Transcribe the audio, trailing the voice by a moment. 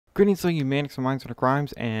Greetings, all you manics and minds of the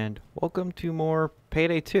crimes, and welcome to more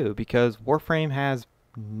Payday 2, because Warframe has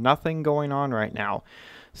nothing going on right now.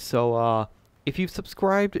 So, if you've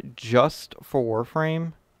subscribed just for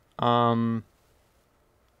Warframe,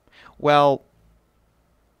 well,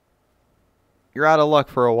 you're out of luck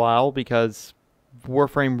for a while, because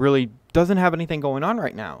Warframe really doesn't have anything going on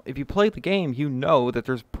right now. If you play the game, you know that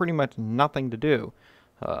there's pretty much nothing to do.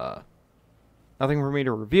 Nothing for me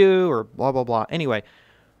to review, or blah blah blah. Anyway,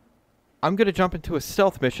 I'm going to jump into a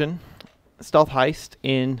stealth mission, a stealth heist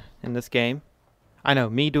in this game. I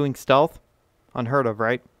know, me doing stealth, unheard of,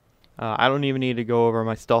 right? I don't even need to go over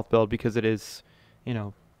my stealth build because it is, you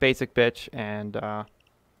know, basic bitch. And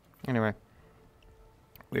anyway,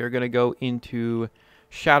 we are going to go into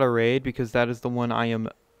Shadow Raid because that is the one I am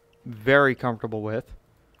very comfortable with.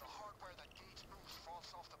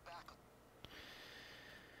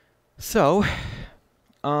 So,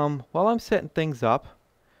 while I'm setting things up,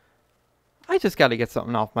 I just got to get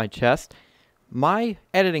something off my chest. My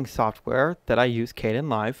editing software that I use,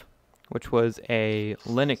 Kdenlive, which was a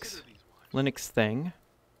Linux thing.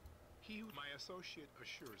 My associate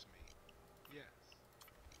assures me. Yes.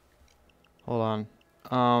 Hold on.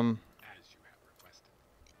 As you have requested.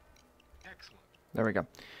 Excellent. There we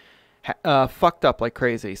go. Fucked up like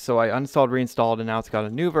crazy. So I uninstalled, reinstalled, and now it's got a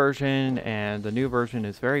new version, and the new version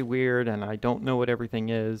is very weird, and I don't know what everything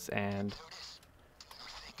is, and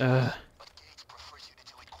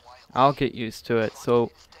I'll get used to it.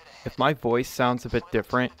 So if my voice sounds a bit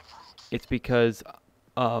different, it's because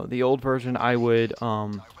the old version I would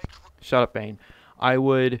shut up, Bane. I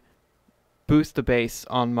would boost the bass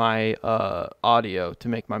on my audio to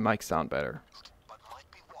make my mic sound better.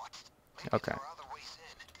 Okay.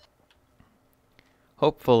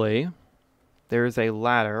 Hopefully there's a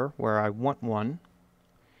ladder where I want one,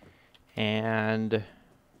 and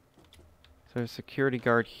there's a security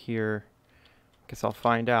guard here. Guess I'll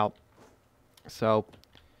find out. So,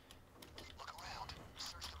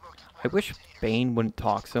 I wish Bane wouldn't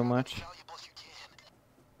talk so much.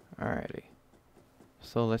 Alrighty.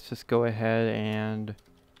 So let's just go ahead and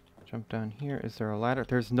jump down here. Is there a ladder?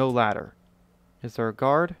 There's no ladder. Is there a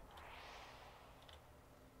guard?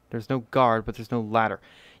 There's no guard, but there's no ladder.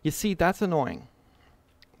 You see, that's annoying.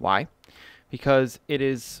 Why? Because it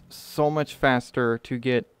is so much faster to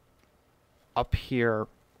get up here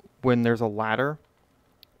when there's a ladder,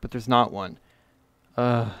 but there's not one.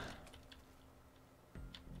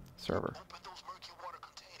 Server.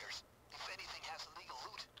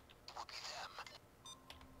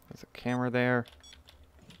 There's a camera there.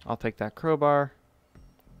 I'll take that crowbar.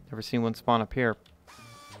 Never seen one spawn up here.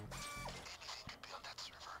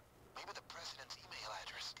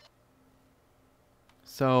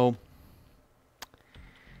 So,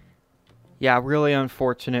 yeah, really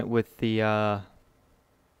unfortunate with the,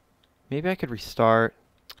 maybe I could restart.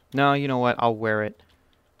 No, you know what? I'll wear it.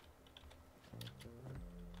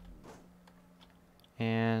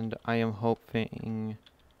 And I am hoping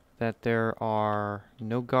that there are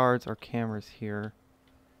no guards or cameras here.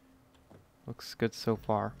 Looks good so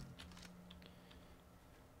far.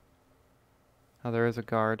 Oh, there is a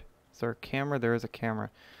guard. Is there a camera? There is a camera.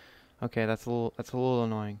 Okay, that's a little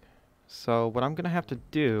annoying. So what I'm gonna have to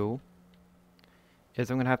do is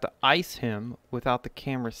I'm gonna have to ice him without the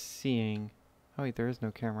camera seeing. Oh wait, there is no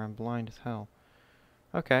camera. I'm blind as hell.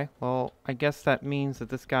 Okay, well, I guess that means that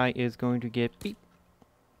this guy is going to get beat.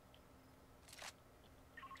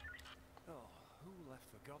 Oh, who left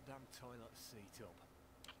the goddamn toilet seat up?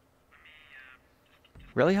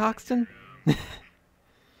 Really, Hoxton?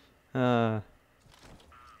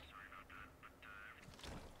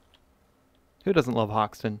 Who doesn't love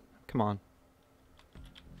Hoxton? Come on.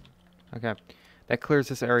 Okay, that clears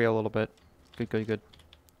this area a little bit. Good, good, good.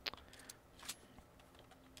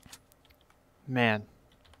 Man.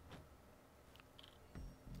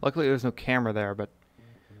 Luckily there's no camera there, but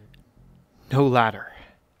no ladder.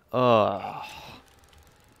 Ugh.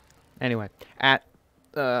 Anyway, at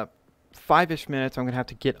 5-ish minutes, I'm gonna have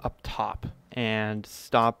to get up top and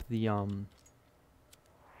stop the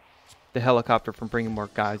helicopter from bringing more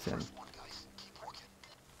guys in.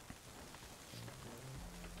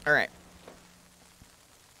 All right.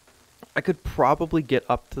 I could probably get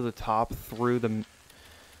up to the top through the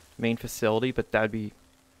main facility, but that'd be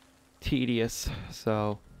tedious.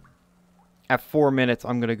 So at 4 minutes,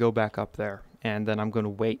 I'm going to go back up there, and then I'm going to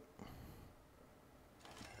wait.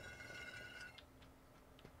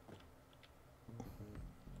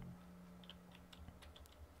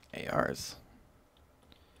 ARs.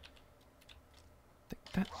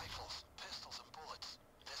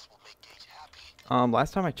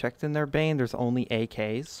 Last time I checked in there, Bane, there's only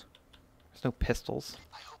AKs. There's no pistols.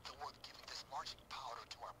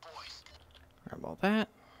 Grab all that.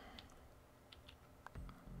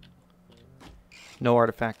 No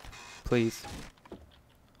artifact, please.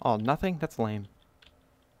 Oh, nothing? That's lame.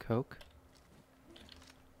 Coke.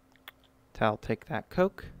 I'll take that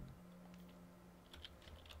Coke.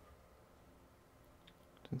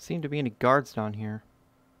 Doesn't seem to be any guards down here.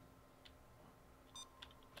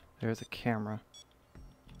 There's a camera.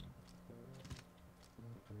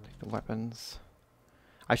 Take the weapons.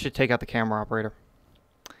 I should take out the camera operator.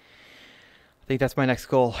 I think that's my next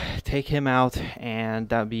goal. Take him out, and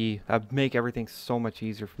that'd make everything so much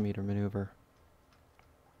easier for me to maneuver.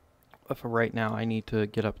 But for right now, I need to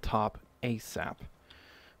get up top ASAP.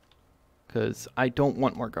 Because I don't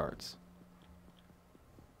want more guards.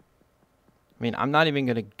 I mean, I'm not even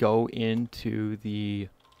going to go into the...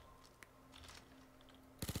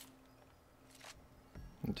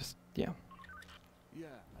 Just, yeah. Yeah,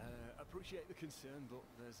 appreciate the concern, but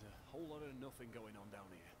there's a whole lot of nothing going on down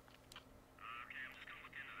here.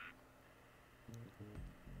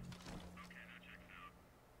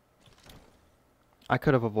 I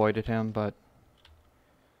could have avoided him, but...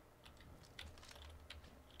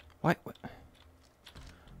 What?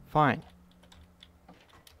 Fine.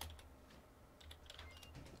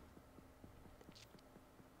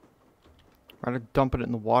 Rather dump it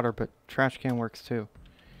in the water, but trash can works too.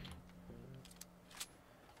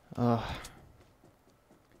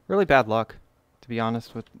 Really bad luck, to be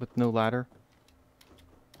honest, with no ladder.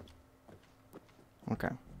 Okay.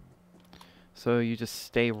 So you just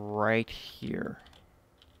stay right here.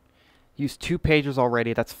 Use 2 pagers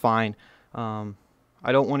already, that's fine.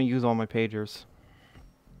 I don't want to use all my pagers.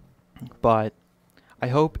 But I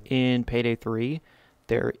hope in Payday 3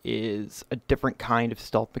 there is a different kind of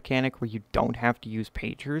stealth mechanic where you don't have to use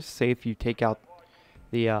pagers. Say if you take out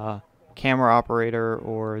the camera operator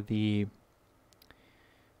or the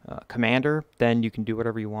commander, then you can do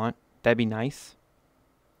whatever you want. That'd be nice.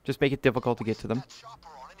 Just make it difficult to get to them.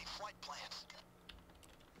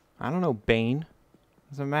 I don't know, Bane.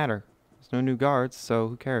 Doesn't matter. There's no new guards, so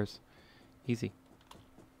who cares? Easy.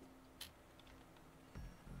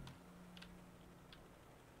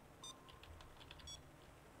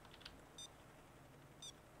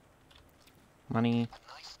 Money.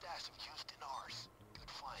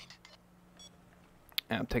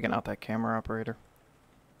 Yeah, I'm taking out that camera operator.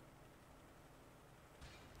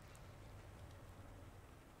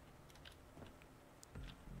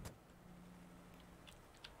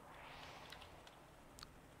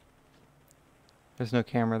 There's no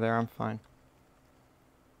camera there, I'm fine.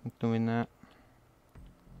 I'm doing that.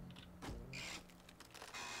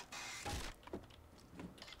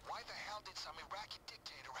 Why the hell did some Iraqi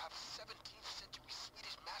dictator have 17th century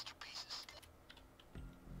Swedish masterpieces?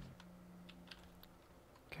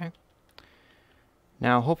 Okay.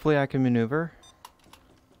 Now, hopefully I can maneuver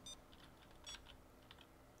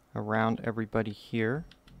around everybody here.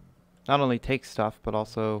 Not only take stuff, but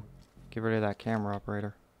also get rid of that camera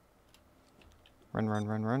operator. Run, run,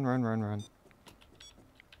 run, run, run, run, run.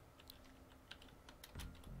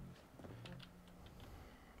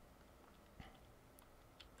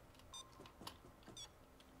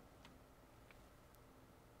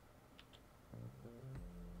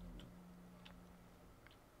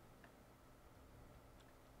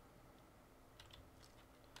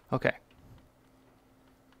 Okay.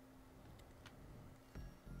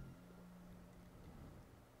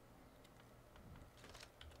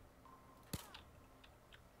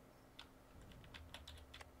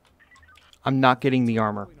 I'm not getting the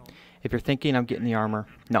armor. If you're thinking I'm getting the armor,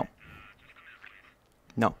 no.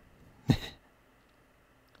 No.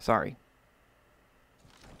 Sorry.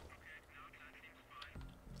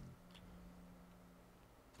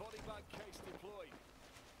 Body bag case deployed.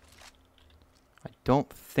 I don't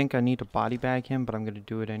think I need to body bag him, but I'm going to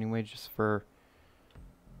do it anyway just for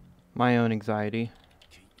my own anxiety.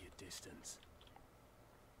 Keep your distance.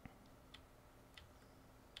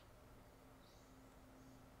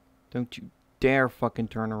 Don't you dare fucking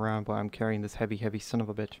turn around while I'm carrying this heavy, heavy son of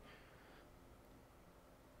a bitch.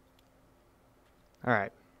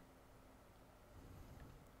 Alright.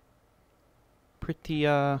 Pretty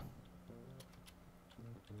good.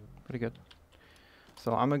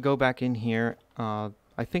 So I'm gonna go back in here. I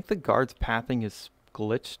think the guard's pathing is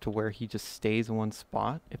glitched to where he just stays in one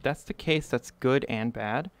spot. If that's the case, that's good and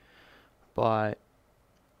bad. But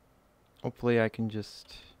hopefully I can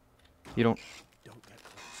just... You don't... Don't get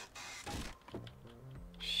close.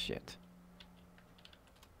 Shit.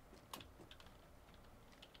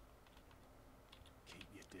 Keep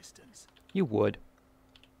your distance. You would.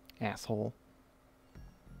 Asshole.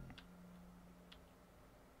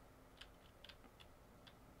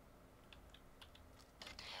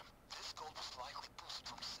 Damn, this gold was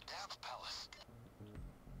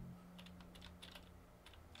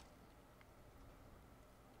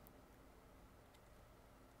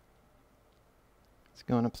He's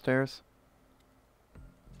going upstairs.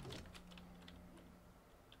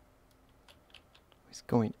 He's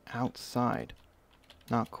going outside.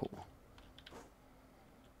 Not cool.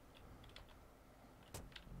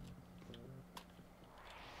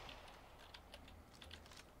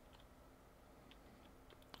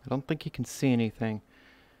 I don't think he can see anything.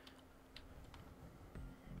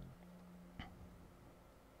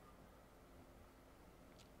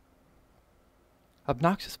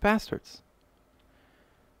 Obnoxious bastards.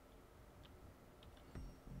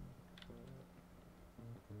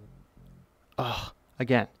 Ugh.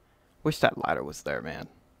 Again. Wish that ladder was there, man.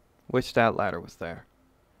 Wish that ladder was there.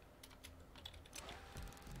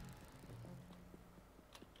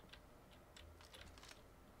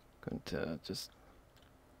 Going to just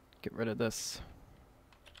get rid of this.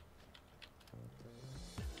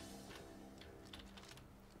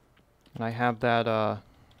 And I have that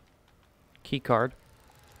key card.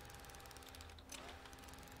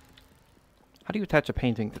 How do you attach a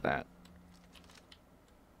painting to that?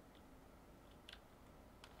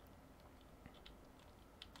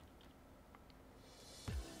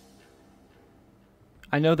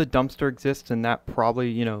 I know the dumpster exists and that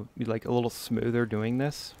probably, you know, be like a little smoother doing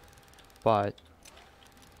this, but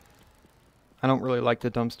I don't really like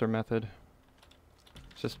the dumpster method.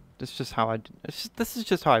 It's just how this is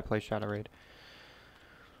just how I play Shadow Raid.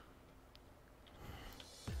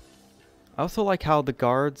 I also like how the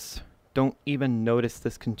guards don't even notice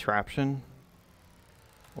this contraption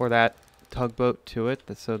or that tugboat to it,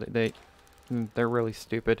 so that they're really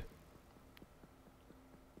stupid.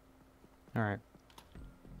 All right.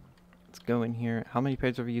 Let's go in here. How many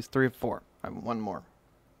pages have we used? 3 of 4. I have one more.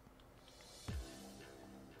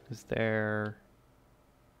 Is there...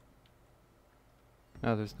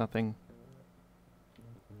 No, there's nothing.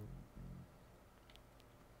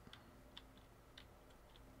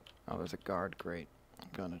 Oh, there's a guard. Great.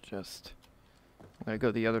 I'm gonna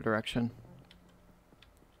go the other direction.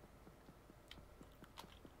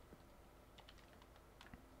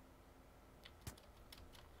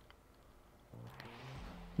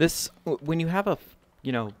 This, when you have a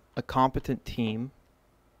competent team,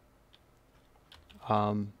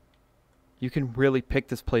 you can really pick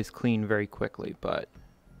this place clean very quickly, but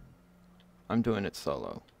I'm doing it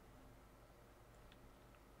solo.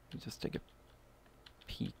 Just take a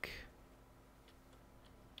peek.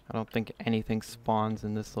 I don't think anything spawns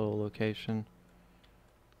in this little location.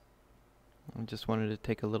 I just wanted to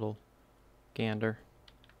take a little gander.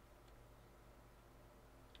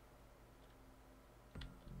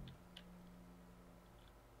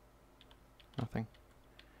 Nothing.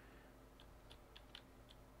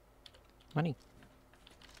 Money.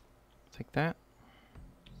 Take that.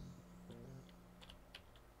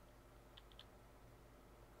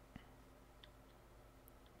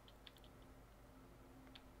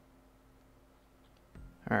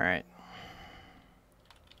 All right.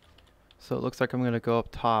 So it looks like I'm going to go up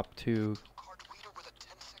top to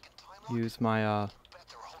use my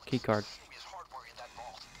key card.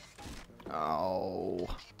 Oh.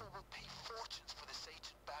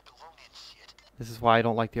 This is why I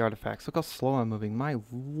don't like the artifacts. Look how slow I'm moving. My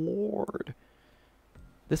lord.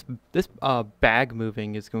 This bag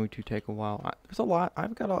moving is going to take a while. There's a lot.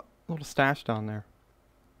 I've got a little stash down there.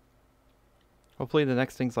 Hopefully the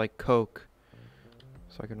next thing's like Coke,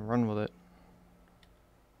 so I can run with it.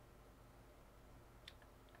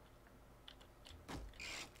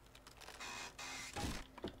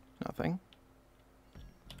 Nothing.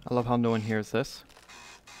 I love how no one hears this.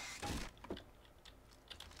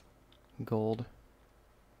 Gold.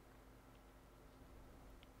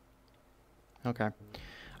 Okay.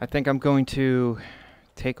 I think I'm going to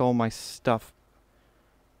take all my stuff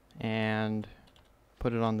and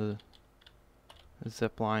put it on the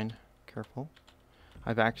zip line. Careful.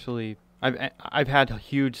 I've had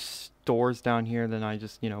huge stores down here, then I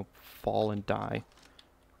just, fall and die.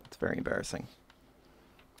 It's very embarrassing.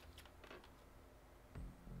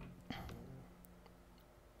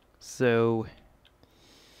 So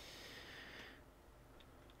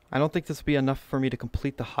I don't think this will be enough for me to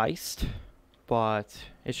complete the heist, but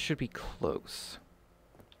it should be close.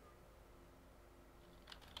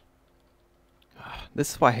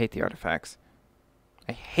 This is why I hate the artifacts.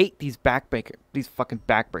 I hate these fucking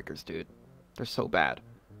backbreakers, dude. They're so bad.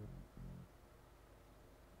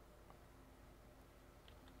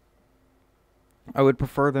 I would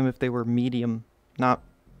prefer them if they were medium, not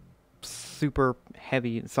super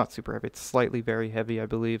heavy. It's not super heavy. It's slightly very heavy, I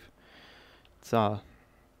believe. It's awkward.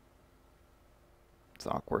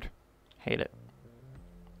 Hate it.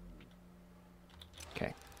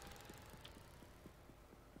 Okay.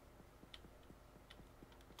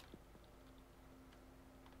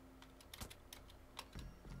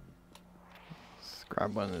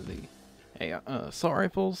 grab one of the assault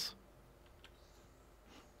rifles.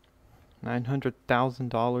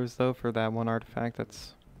 $900,000 though for that one artifact.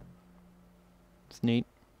 It's neat.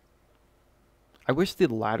 I wish the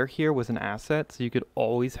ladder here was an asset so you could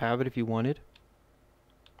always have it if you wanted.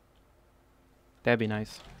 That'd be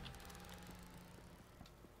nice.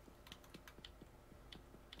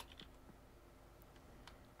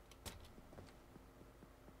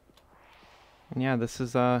 And yeah, this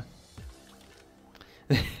is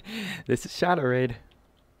this is Shadow Raid.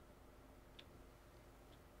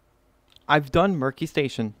 I've done Murky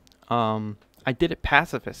Station. I did it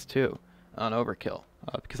pacifist too on Overkill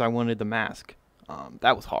because I wanted the mask.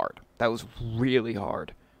 That was hard. That was really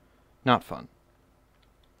hard. Not fun.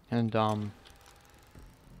 And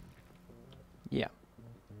yeah.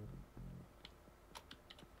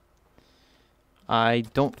 I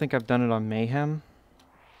don't think I've done it on Mayhem.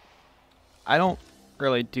 I don't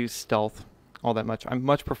really do stealth all that much. I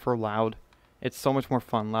much prefer loud. It's so much more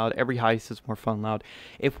fun loud. Every heist is more fun loud.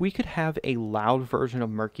 If we could have a loud version of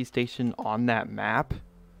Murky Station on that map,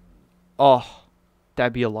 oh,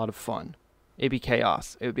 that'd be a lot of fun. It'd be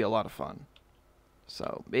chaos. It would be a lot of fun.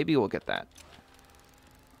 So maybe we'll get that.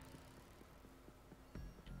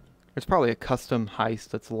 There's probably a custom heist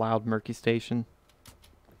that's loud Murky Station.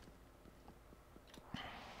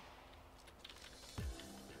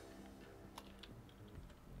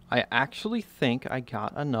 I actually think I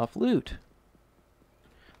got enough loot.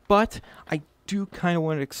 But I do kind of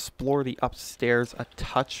want to explore the upstairs a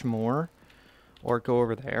touch more. Or go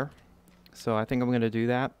over there. So I think I'm going to do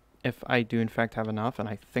that. If I do in fact have enough. And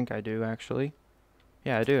I think I do actually.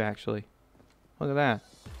 Yeah, I do actually. Look at that.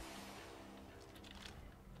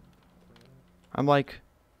 I'm like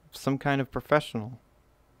some kind of professional.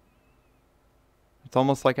 It's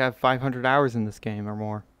almost like I have 500 hours in this game or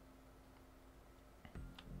more.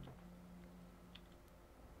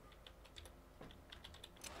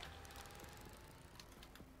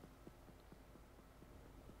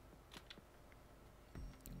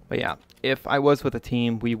 But yeah, if I was with a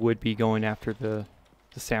team, we would be going after the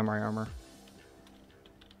samurai armor.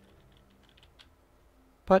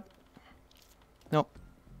 But, nope.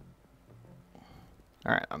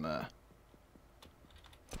 Alright, I'm gonna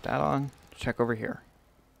put that on, check over here.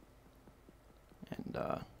 And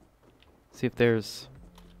see if there's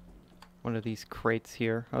one of these crates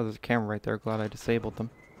here. Oh, there's a camera right there. Glad I disabled them.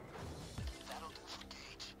 That'll do for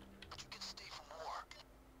Gage, but you can stay for more.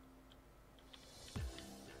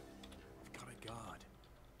 I've got a guard.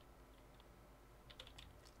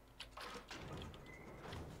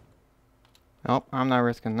 Nope, I'm not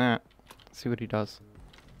risking that. Let's see what he does.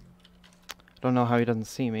 I don't know how he doesn't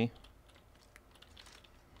see me.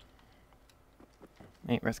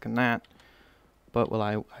 Ain't risking that. But what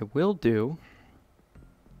I will do...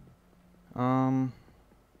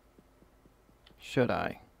 Should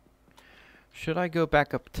I? Should I go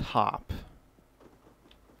back up top?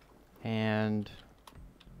 And...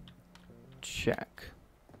 check.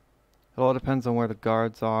 It all depends on where the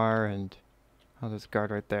guards are and... Oh, there's a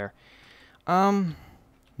guard right there.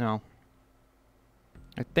 No.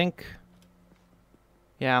 I think...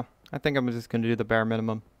 Yeah, I think I'm just going to do the bare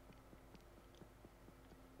minimum.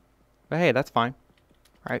 But hey, that's fine.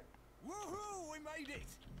 Right? Woohoo! We made it!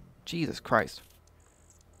 Jesus Christ.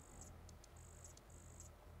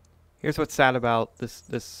 Here's what's sad about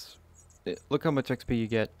this. Look how much XP you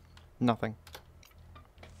get. Nothing.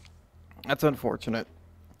 That's unfortunate.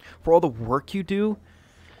 For all the work you do,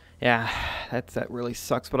 yeah, that really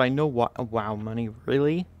sucks. But I know what. Wow, money,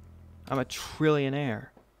 really? I'm a trillionaire.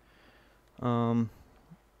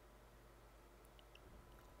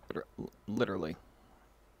 Literally.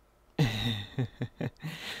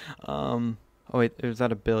 Oh wait, is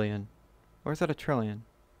that a billion? Or is that a trillion?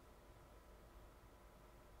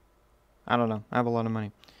 I don't know. I have a lot of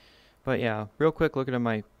money. But yeah, real quick, looking at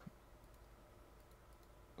my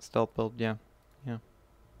stealth build. Yeah. Yeah.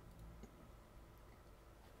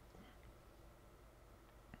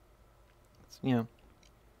 It's, you know.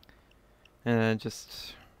 And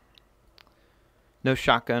just no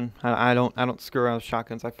shotgun. I don't screw around with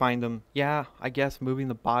shotguns. I find them, yeah, I guess moving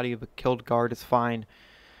the body of a killed guard is fine.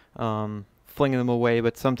 Flinging them away,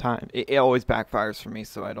 but sometimes it always backfires for me,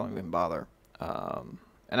 so I don't even bother. And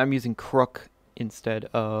I'm using Crook instead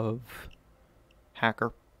of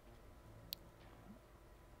Hacker.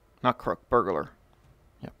 Not Crook, Burglar.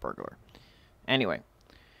 Yeah, Burglar. Anyway.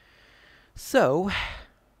 So,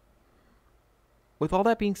 with all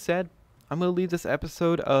that being said, I'm going to leave this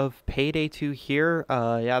episode of Payday 2 here.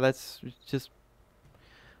 Yeah, that's just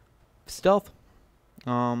stealth.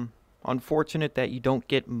 Unfortunate that you don't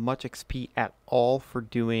get much XP at all for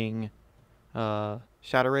doing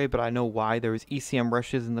Shadow Raid, but I know why. There was ECM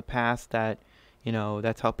rushes in the past that, you know,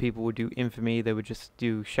 that's how people would do Infamy. They would just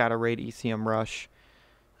do Shadow Raid, ECM rush,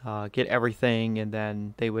 get everything, and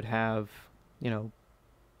then they would have, you know,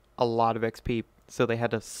 a lot of XP. So they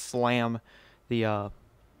had to slam the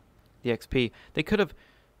XP. They could have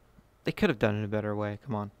done it in a better way.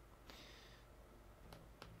 Come on.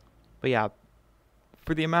 But yeah,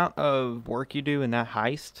 for the amount of work you do in that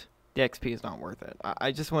heist, the XP is not worth it.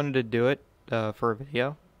 I just wanted to do it for a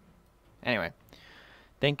video. Anyway,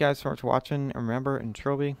 thank you guys so much for watching. And remember, in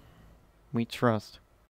Trilby, we trust.